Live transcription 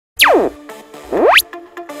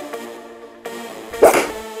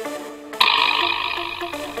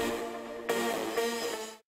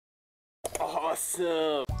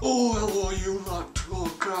Oh, hello you lot.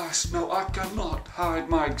 Oh Christ, now I cannot hide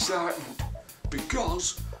my excitement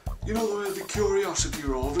because, you know the way the Curiosity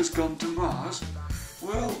Rover's gone to Mars?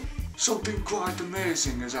 Well, something quite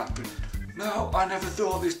amazing has happened. Now, I never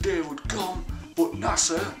thought this day would come, but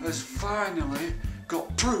NASA has finally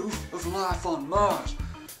got proof of life on Mars.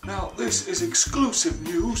 Now, this is exclusive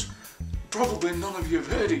news. Probably none of you have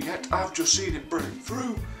heard it yet, I've just seen it break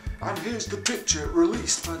through. And here's the picture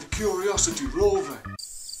released by the Curiosity Rover.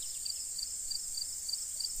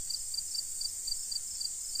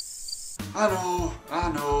 I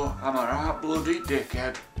know, I'm a right bloody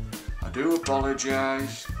dickhead. I do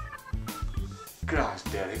apologise.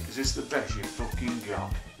 Christ, Derek, is this the best you've fucking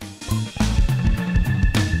got?